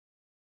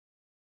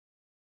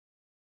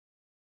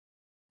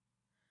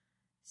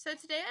So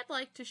today I'd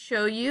like to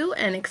show you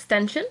an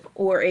extension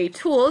or a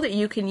tool that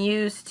you can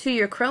use to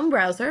your Chrome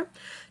browser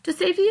to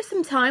save you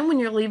some time when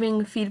you're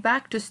leaving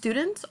feedback to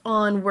students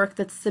on work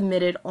that's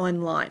submitted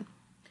online.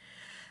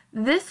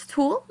 This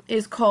tool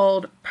is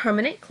called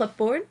Permanent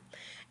Clipboard,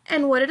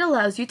 and what it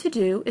allows you to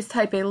do is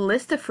type a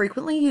list of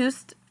frequently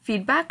used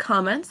feedback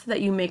comments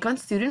that you make on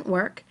student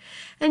work,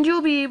 and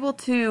you'll be able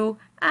to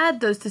add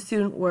those to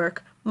student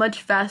work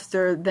much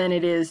faster than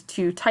it is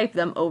to type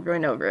them over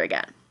and over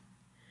again.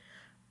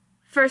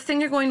 First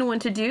thing you're going to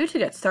want to do to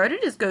get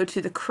started is go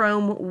to the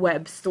Chrome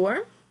Web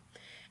Store,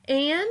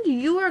 and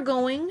you are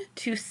going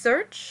to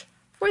search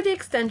for the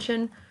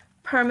extension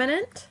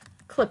Permanent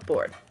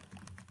Clipboard.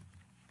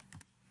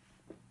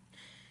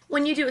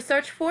 When you do a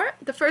search for it,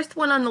 the first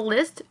one on the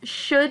list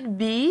should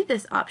be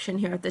this option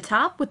here at the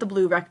top with the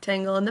blue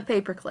rectangle and the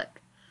paperclip.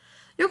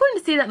 You're going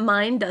to see that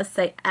mine does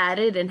say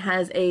added and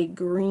has a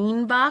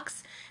green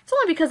box. It's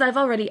only because I've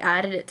already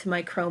added it to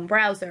my Chrome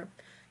browser.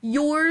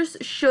 Yours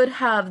should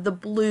have the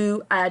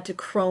blue Add to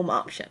Chrome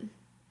option.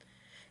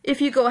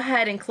 If you go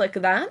ahead and click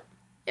that,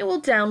 it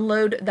will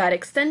download that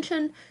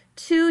extension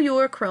to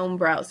your Chrome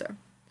browser.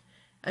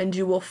 And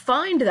you will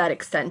find that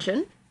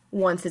extension,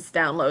 once it's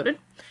downloaded,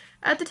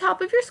 at the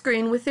top of your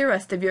screen with the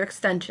rest of your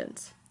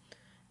extensions.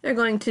 They're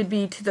going to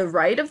be to the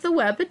right of the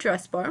web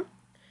address bar,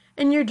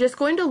 and you're just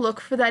going to look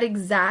for that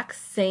exact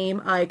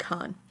same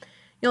icon.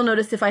 You'll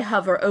notice if I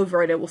hover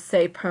over it, it will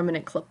say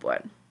Permanent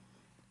Clipboard.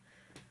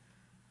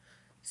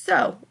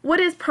 So,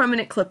 what is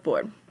Permanent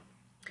Clipboard?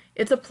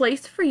 It's a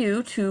place for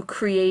you to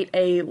create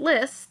a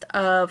list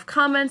of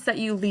comments that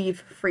you leave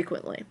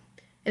frequently.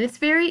 And it's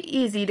very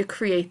easy to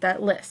create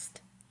that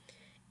list.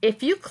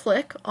 If you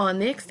click on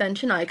the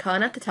extension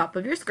icon at the top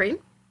of your screen,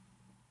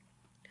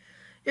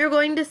 you're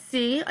going to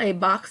see a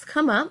box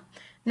come up.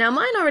 Now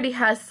mine already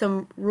has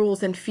some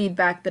rules and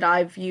feedback that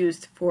I've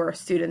used for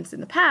students in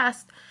the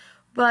past,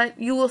 but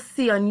you will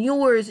see on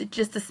yours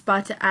just a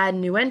spot to add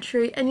new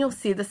entry, and you'll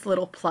see this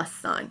little plus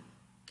sign.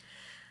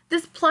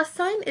 This plus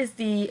sign is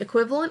the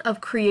equivalent of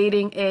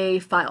creating a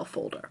file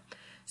folder.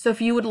 So if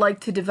you would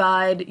like to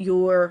divide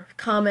your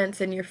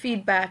comments and your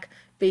feedback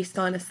based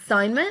on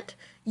assignment,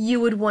 you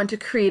would want to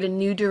create a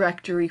new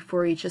directory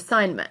for each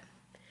assignment.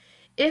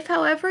 If,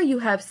 however, you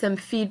have some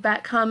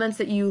feedback comments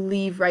that you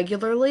leave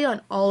regularly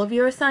on all of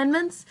your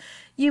assignments,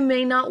 you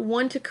may not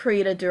want to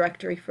create a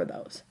directory for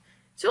those.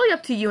 It's really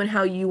up to you and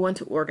how you want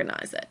to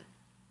organize it.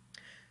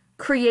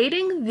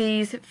 Creating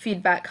these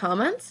feedback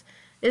comments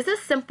is as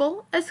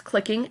simple as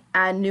clicking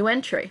Add New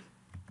Entry.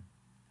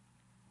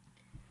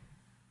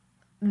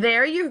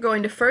 There you're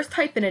going to first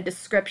type in a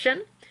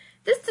description.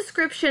 This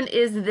description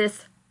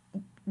is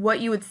what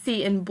you would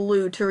see in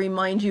blue to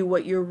remind you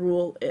what your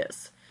rule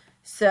is.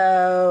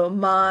 So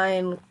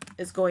mine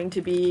is going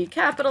to be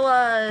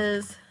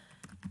capitalize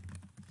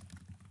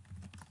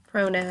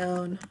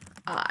pronoun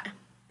I.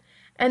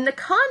 And the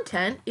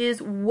content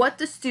is what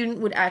the student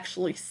would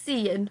actually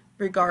see in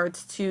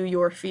regards to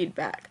your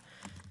feedback.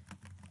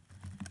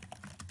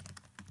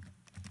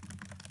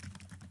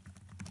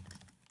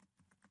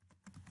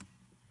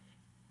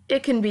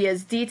 It can be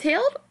as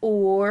detailed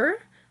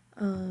or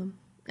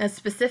as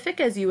specific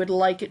as you would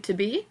like it to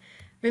be.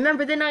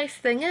 Remember, the nice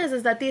thing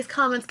is that these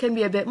comments can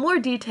be a bit more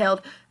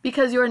detailed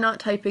because you're not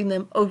typing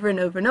them over and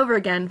over and over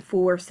again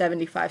for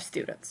 75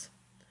 students.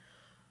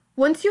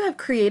 Once you have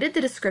created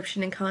the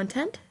description and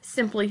content,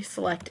 simply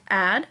select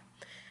Add,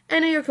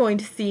 and you're going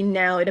to see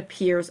now it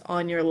appears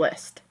on your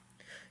list.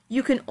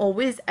 You can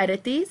always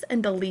edit these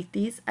and delete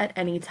these at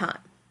any time.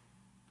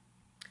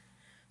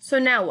 So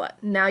now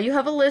what? Now you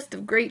have a list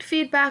of great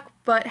feedback,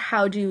 but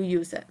how do you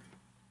use it?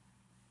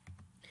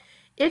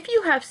 If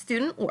you have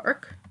student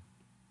work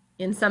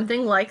in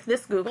something like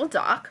this Google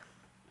Doc,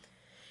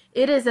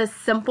 it is as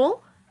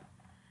simple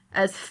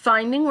as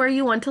finding where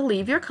you want to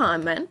leave your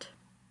comment,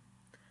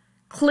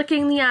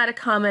 clicking the Add a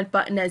Comment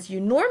button as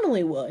you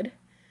normally would,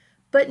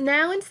 but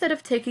now instead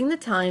of taking the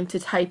time to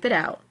type it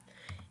out,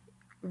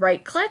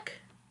 right-click,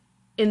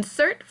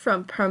 Insert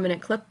from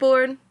Permanent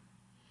Clipboard,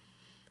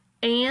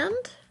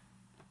 and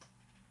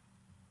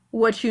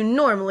what you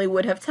normally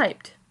would have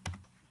typed.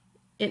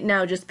 It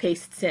now just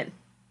pastes in.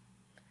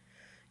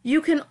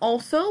 You can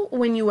also,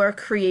 when you are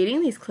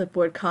creating these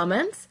clipboard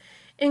comments,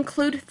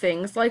 include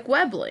things like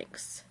web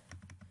links.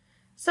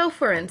 So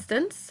for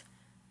instance,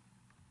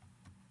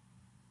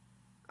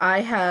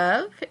 I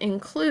have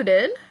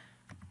included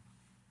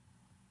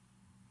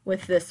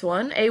with this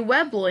one a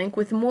web link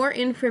with more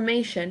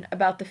information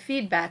about the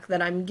feedback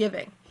that I'm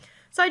giving.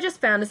 So I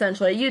just found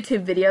essentially a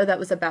YouTube video that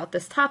was about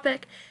this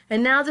topic,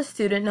 and now the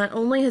student not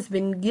only has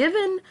been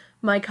given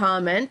my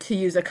comment to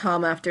use a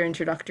comma after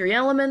introductory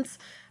elements,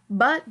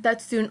 but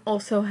that student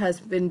also has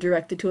been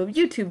directed to a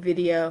YouTube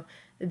video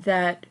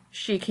that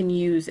she can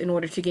use in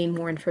order to gain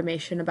more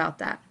information about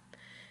that.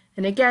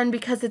 And again,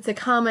 because it's a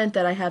comment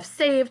that I have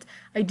saved,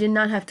 I did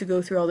not have to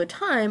go through all the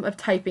time of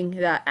typing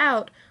that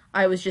out.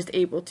 I was just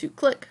able to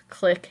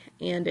click,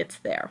 and it's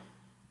there.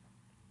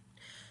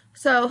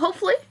 So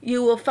hopefully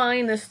you will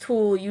find this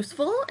tool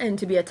useful and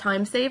to be a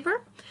time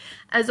saver.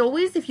 As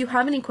always, if you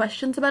have any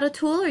questions about a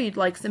tool or you'd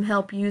like some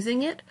help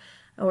using it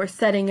or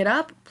setting it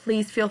up,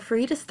 please feel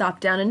free to stop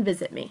down and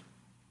visit me.